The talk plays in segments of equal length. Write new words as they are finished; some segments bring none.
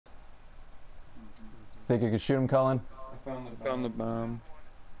Think you can shoot him, Cullen? I found the bomb.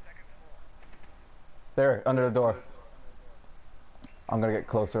 There, under the door. I'm gonna get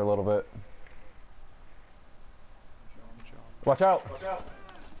closer a little bit. Watch out!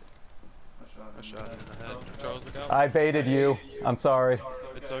 I shot him in the head. Charles, look out. I baited you. I'm sorry.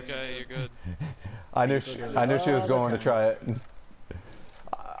 It's okay, you're good. I knew she was going to try it.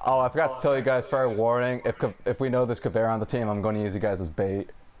 Oh, I forgot to tell you guys, fair warning, if we know there's Caveira on the team, I'm going to use you guys as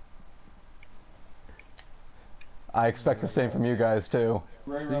bait. I expect the same from you guys too.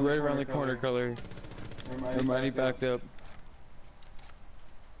 Right around the corner, Color. Hermione backed up.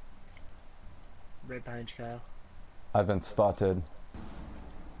 Right behind you, Kyle. I've been spotted.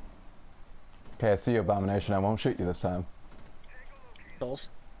 Okay, I see you, Abomination. I won't shoot you this time. Souls.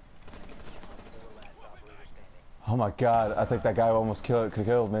 Oh my god, I think that guy almost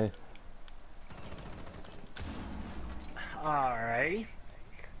killed me. Alright.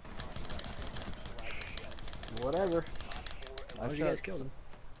 Whatever. I You guys killed him.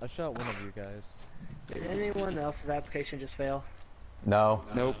 I shot one of you guys. Did anyone else's application just fail? No.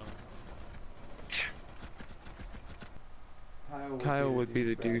 Nope. Kyle would be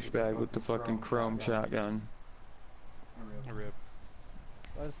the douchebag with the fucking chrome shotgun. Rip.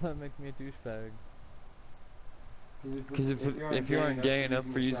 Why does that make me a douchebag? Because if you aren't gay enough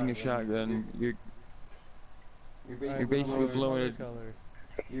for using a shotgun, you're basically blowing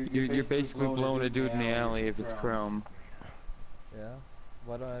you're basically blowing a dude in the alley if it's chrome. Yeah?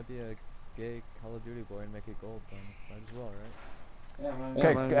 Why don't I be a gay Call of Duty boy and make it gold then? Might as well,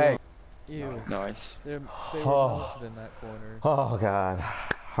 right? Okay, hey. Ew. Nice. They were melted in that corner. Oh god.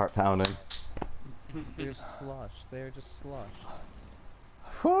 Heart pounding. They're slush. They're just slush.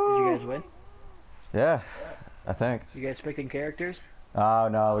 Did you guys win? Yeah, I think. You guys picking characters? Oh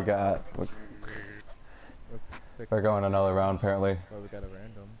no, we're going another round apparently. Well, we got a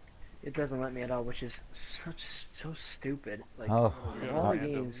random. It doesn't let me at all, which is so stupid. Like, Oh. of all the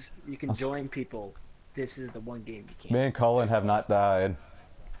games you can join people, this is the one game you can't. Me and Cullen have not died.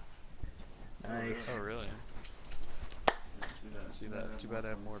 Nice. Oh, really? See that? Too bad I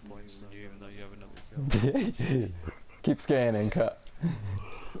have more points than you, even though you have another kill. Keep scanning, cut.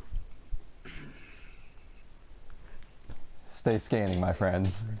 Stay scanning, my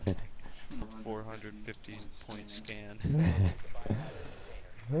friends. 450 point scan.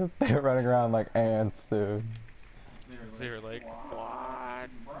 They're running around like ants, dude. They were like, what?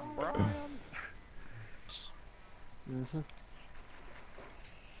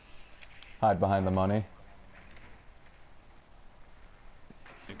 Hide behind the money.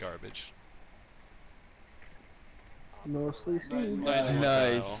 Garbage. Mostly seen. Nice.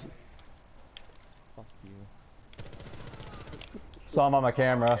 Nice. Fuck you. Saw him on my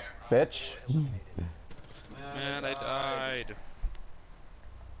camera, bitch. Man, I died.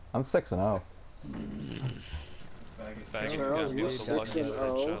 I'm 6-0. Faggot Charles, got me you're with the luckiest 6-0.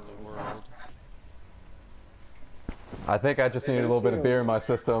 headshot in the world. I think I just need a little bit of beer in my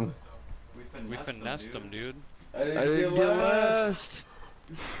system. We finessed him, dude. I didn't get last.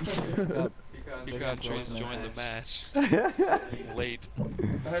 Pikachu's joined the match. Late.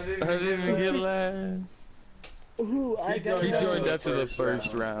 I didn't even get last. Ooh, I got He joined after the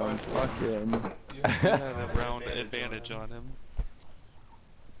first round. Fuck him. You had a round advantage on him.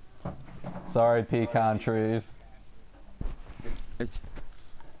 Sorry, pecan trees. It's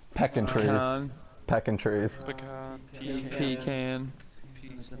Peckin' trees. pecan. Peckin' trees. Pecan. Pecan.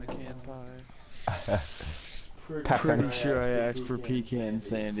 Peas in a can pie. Peckin'. Pretty sure I asked for pecan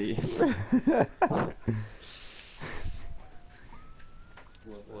sandy. Just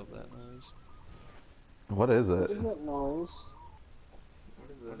love that noise. What is it? Isn't that noise?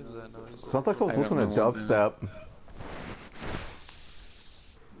 What is that noise? Sounds like someone's I don't listening to know what it dubstep.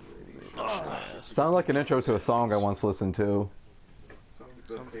 Sounds like an intro to a song I once listened to.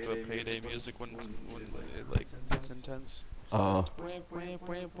 Sounds like payday music when it like gets intense. Oh. Thanks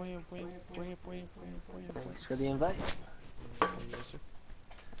for the invite. Yes, sir.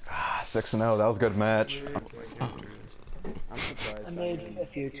 6-0, that was a good match. I made a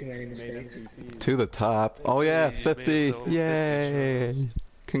few too many mistakes. To the top. Oh yeah, 50. Yay.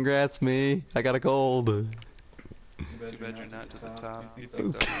 Congrats me. I got a gold. Too bad you're not to the top. You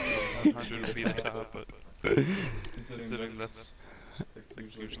think that 100 would be the top, but considering that's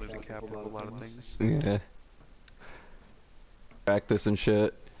like usually the cap of a lot of things. Yeah. Practice and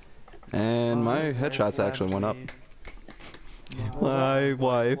shit. And my headshots actually went up. My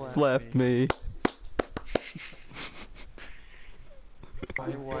wife left me.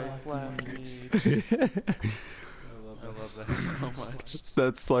 My wife left me. I love that so much.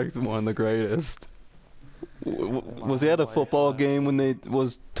 That's like one of the greatest. Was he at a football game when they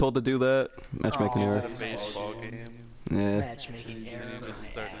was told to do that? Matchmaking He was error. at a baseball game. Yeah. Matchmaking error. And he just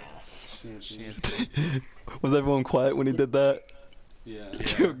my started ass. chanting. Was everyone quiet when he did that? Yeah.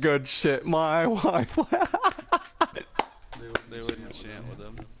 Yeah. Good shit, my wife. They wouldn't chant with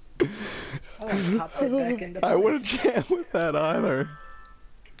him. I want to pop that back into I wouldn't place. chant with that either.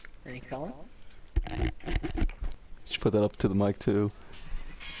 Any color? You should put that up to the mic too.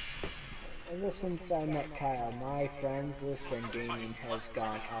 Ever since I met Kyle, my friends list and gaming has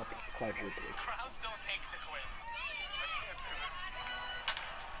gone up quadruply.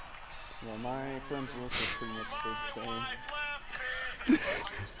 Well, my friends list is pretty much stayed the same.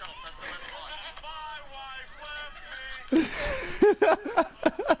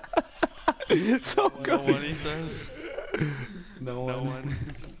 So No good. one, he says. No No one.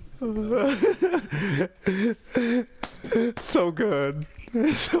 one. So good.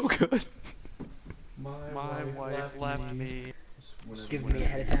 So good. My wife left me. Give me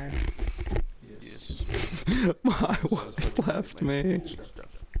ahead of time. Yes. My wife left me.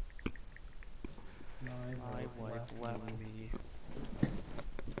 My wife left me.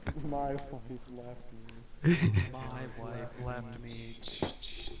 My wife left me. My wife left me.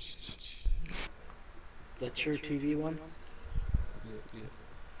 The True TV one? Yeah.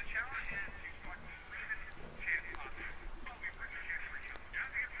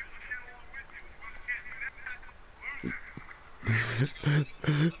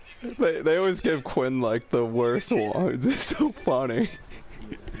 They always give Quinn like the worst ones. It's so funny.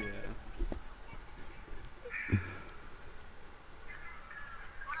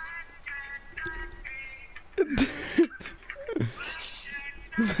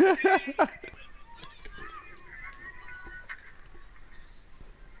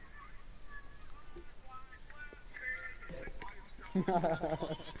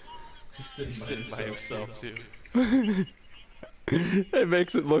 He's sitting by himself too. It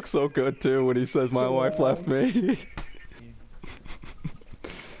makes it look so good too when he says my wife left me.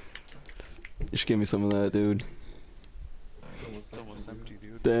 You should give me some of that, dude. It's almost empty,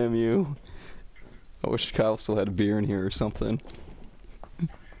 dude. Damn you. I wish Kyle still had a beer in here or something.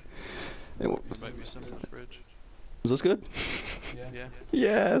 There might be some in the fridge. Was this good? Yeah.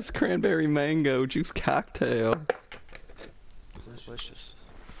 Yes, cranberry mango juice cocktail. It's delicious.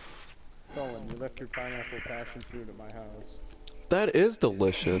 Colin, you left your pineapple passion fruit at my house. That is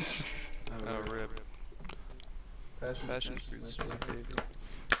delicious. Oh, rip. Passion fruit's my favorite.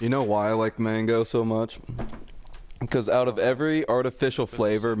 You know why I like mango so much? Because out of every artificial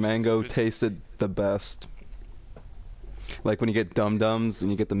flavor, mango tasted the best. Like when you get Dum Dums and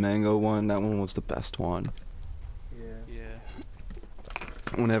you get the mango one, that one was the best one. Yeah.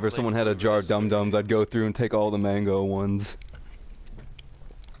 Whenever Like someone had a Blue jar of Dum Raspberry. Dums, I'd go through and take all the mango ones.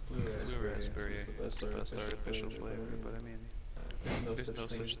 Blue raspberry is the best artificial flavor, but I mean, there's no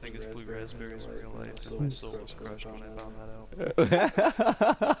such thing as blue raspberries in real life, and my soul was crushed when I found that out.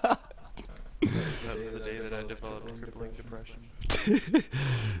 That was the day that I developed crippling depression.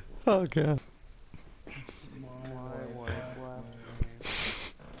 Oh god. My wife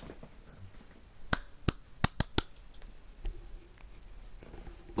left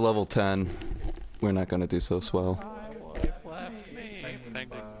me. Level 10. We're not gonna do so swell. My wife left me.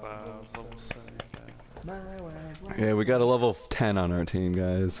 Thank you, level 7. Yeah, we got a level 10 on our team,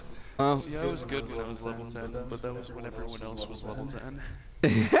 guys. See, I was good when I was level 10, but that was when everyone else was level 10.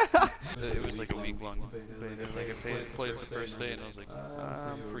 It was like a week-long beta. Like, I played the first day, and I was like,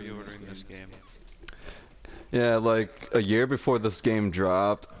 I'm pre-ordering this game. Yeah, like a year before this game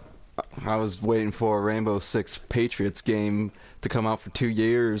dropped, I was waiting for a Rainbow Six Patriots game to come out for 2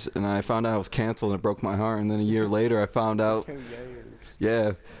 years, and I found out it was canceled, and it broke my heart. And then a year later, I found out, 2 years.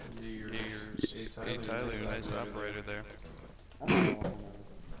 yeah, Years. Hey, Tyler, nice operator there.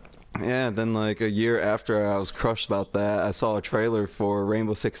 yeah. Then like a year after I was crushed about that, I saw a trailer for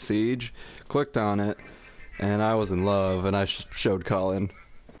Rainbow Six Siege, clicked on it, and I was in love, and I showed Colin.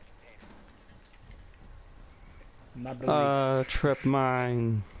 My booty. Trip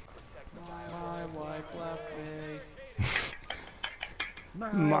mine. My wife left me.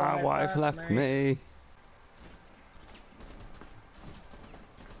 My wife left me.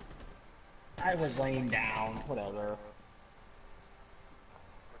 I was laying down, whatever.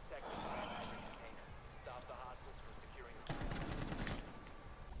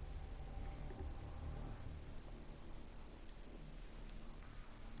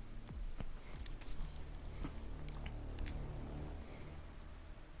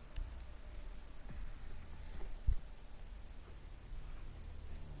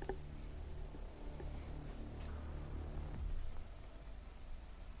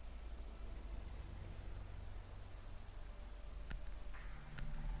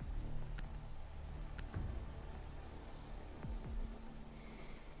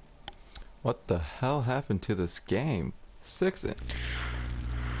 What the hell happened to this game?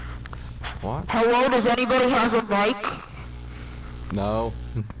 What? Hello, does anybody have a mic? No.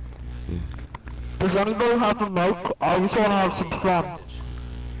 Does anybody have a mic? I just want to have some fun.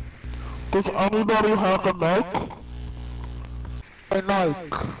 Does anybody have a mic? A mic.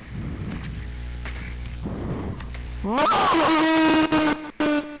 No!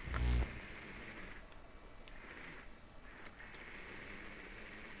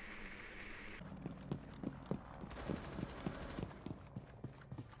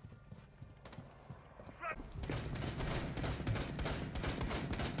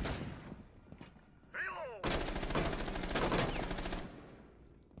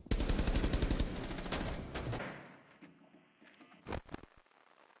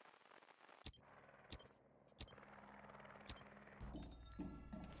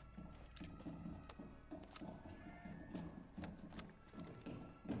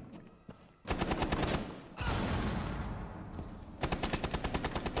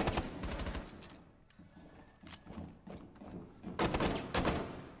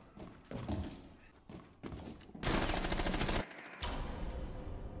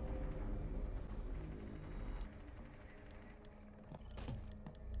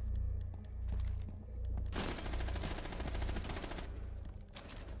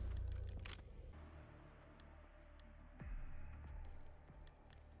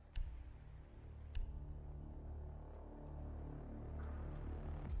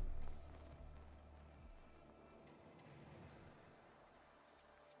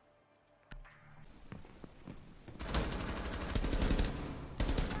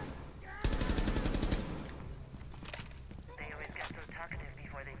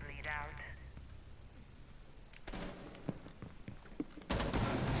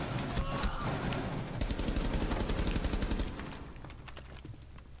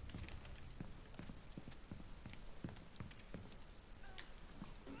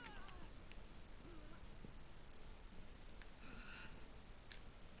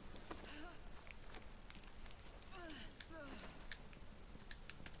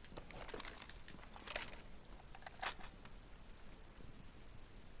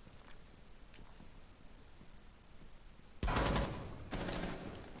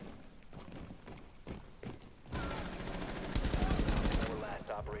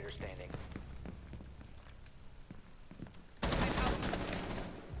 Operator standing.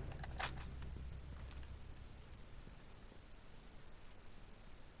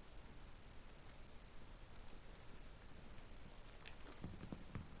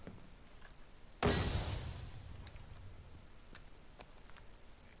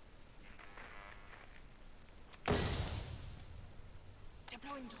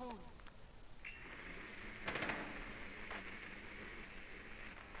 Deploying drone.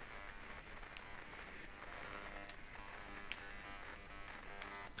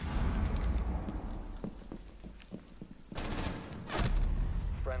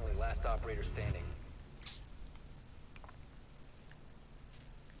 Friendly, last operator standing.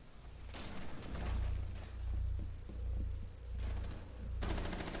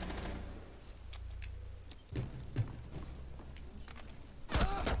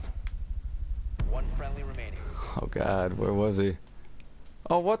 One friendly remaining. Oh god, where was he?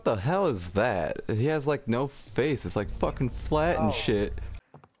 Oh, what the hell is that? He has like no face. It's like fucking flat and shit.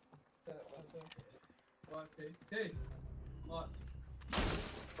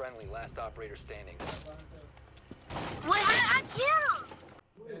 Friendly, last operator standing. Wait, I killed!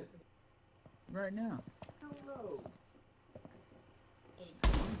 Right now.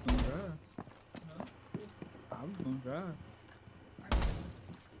 I was gonna drive.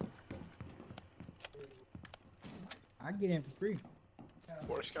 I get in for free.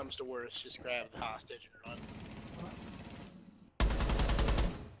 Worst comes to worst, just grab the hostage and run.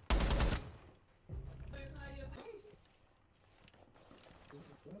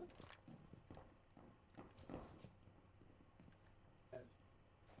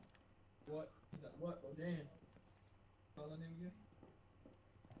 What? Oh, damn. Call her name again?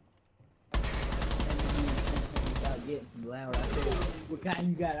 Without getting too loud, I said, what kind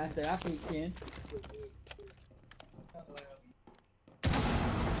you got? I said, I think 10.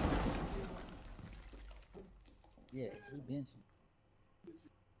 Yeah, he benching.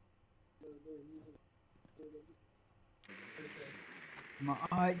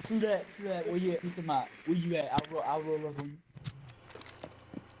 Alright, see that. Where you at? Where you at? I'll roll up on you.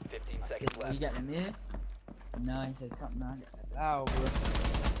 15 seconds left. You got them in? No, he said something. Oh,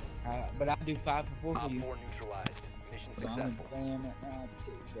 bro. But I'll do 5 for 4 for Op you. 4 neutralized. Mission So I'm gonna successful. plan that now.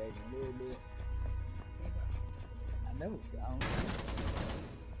 Baby, a little bit. I know. I don't know.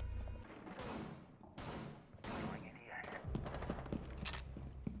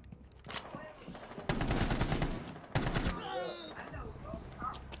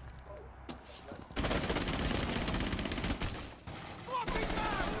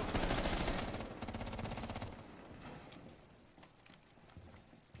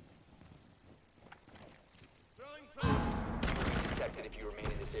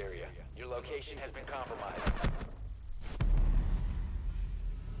 location has been compromised.